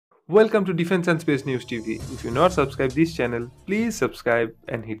Welcome to Defense and Space News TV. If you're not subscribed this channel, please subscribe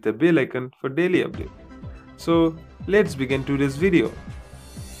and hit the bell icon for daily update. So let's begin today's video.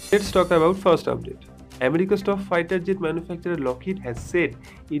 Let's talk about first update. America's top fighter jet manufacturer Lockheed has said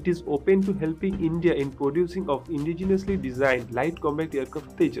it is open to helping India in producing of indigenously designed light combat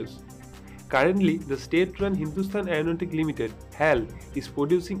aircraft Tejas. Currently, the state-run Hindustan Aeronautics Ltd (HAL) is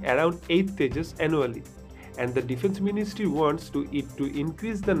producing around 8 Tejas annually, and the Defense Ministry wants to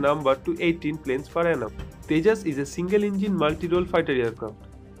increase the number to 18 planes per annum. Tejas is a single-engine multi-role fighter aircraft.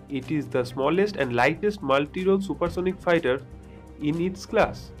 It is the smallest and lightest multi-role supersonic fighter in its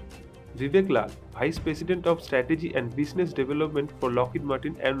class. Vivek Lall, Vice President of Strategy and Business Development for Lockheed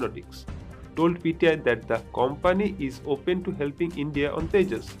Martin Aeronautics, told PTI that the company is open to helping India on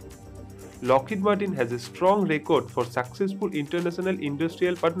Tejas. Lockheed Martin has a strong record for successful international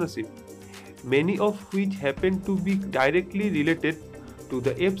industrial partnership, many of which happen to be directly related to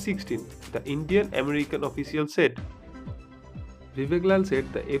the F-16, the Indian-American official said. Vivek Lall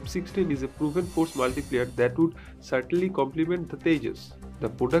said the F-16 is a proven force multiplier that would certainly complement the Tejas. The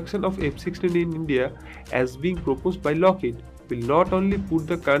production of F-16 in India, as being proposed by Lockheed, will not only put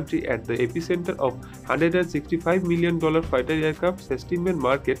the country at the epicenter of $165 million fighter aircraft sustainment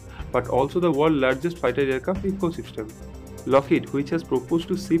market, but also the world's largest fighter aircraft ecosystem. Lockheed, which has proposed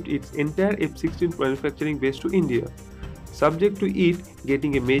to shift its entire F-16 manufacturing base to India, subject to it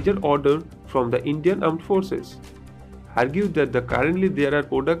getting a major order from the Indian Armed Forces, argued that currently there are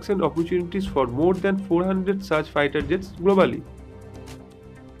production opportunities for more than 400 such fighter jets globally.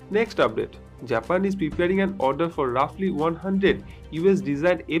 Next update. Japan is preparing an order for roughly 100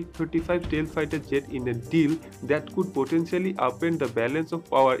 US-designed F-35 stealth fighter jet in a deal that could potentially upend the balance of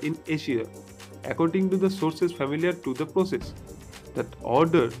power in Asia. According to the sources familiar to the process, that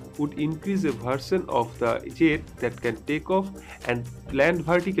order would increase a version of the jet that can take off and land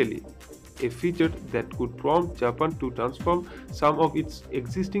vertically, a feature that could prompt Japan to transform some of its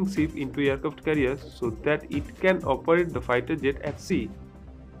existing ships into aircraft carriers so that it can operate the fighter jet at sea,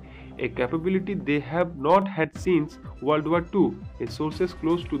 a capability they have not had since World War II, a sources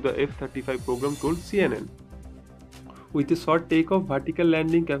close to the F-35 program told CNN. With a short takeoff vertical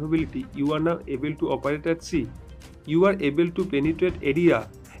landing capability, you are now able to operate at sea. You are able to penetrate area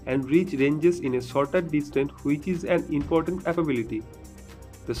and reach ranges in a shorter distance, which is an important capability.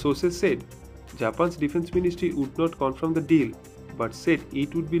 The sources said Japan's defense ministry would not confirm the deal, but said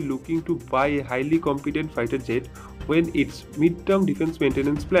it would be looking to buy a highly competent fighter jet when its mid-term defense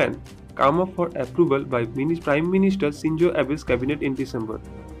maintenance plan come up for approval by Prime Minister Shinzo Abe's cabinet in December.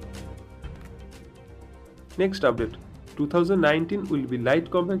 Next update. 2019 will be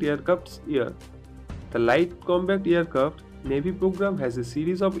Light Combat Aircraft's year. The Light Combat Aircraft Navy program has a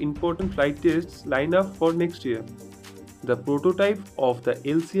series of important flight tests lined up for next year. The prototype of the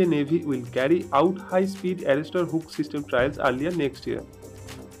LCA Navy will carry out high-speed arrestor hook system trials earlier next year.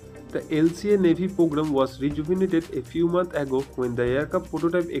 The LCA Navy program was rejuvenated a few months ago when the aircraft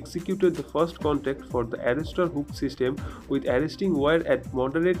prototype executed the first contact for the arrestor hook system with arresting wire at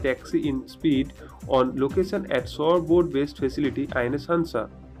moderate taxi in speed on location at shoreboard-based facility INS Hansa.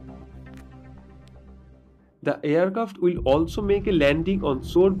 The aircraft will also make a landing on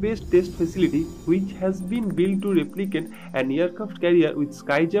shore-based test facility which has been built to replicate an aircraft carrier with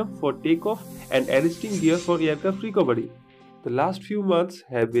skyjump for takeoff and arresting gear for aircraft recovery. The last few months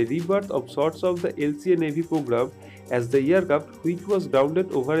have a rebirth of sorts of the LCA Navy program, as the aircraft, which was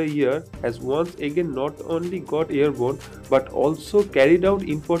grounded over a year, has once again not only got airborne but also carried out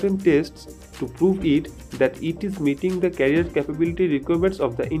important tests to prove that it is meeting the carrier capability requirements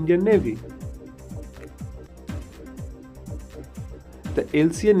of the Indian Navy. The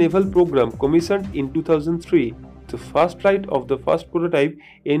LCA Naval program, commissioned in 2003, the first flight of the first prototype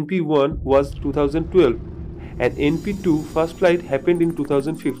NP-1 was 2012, and NP-2 first flight happened in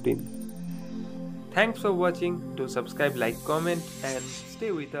 2015. Thanks for watching. Do subscribe, like, comment, and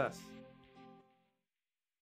stay with us.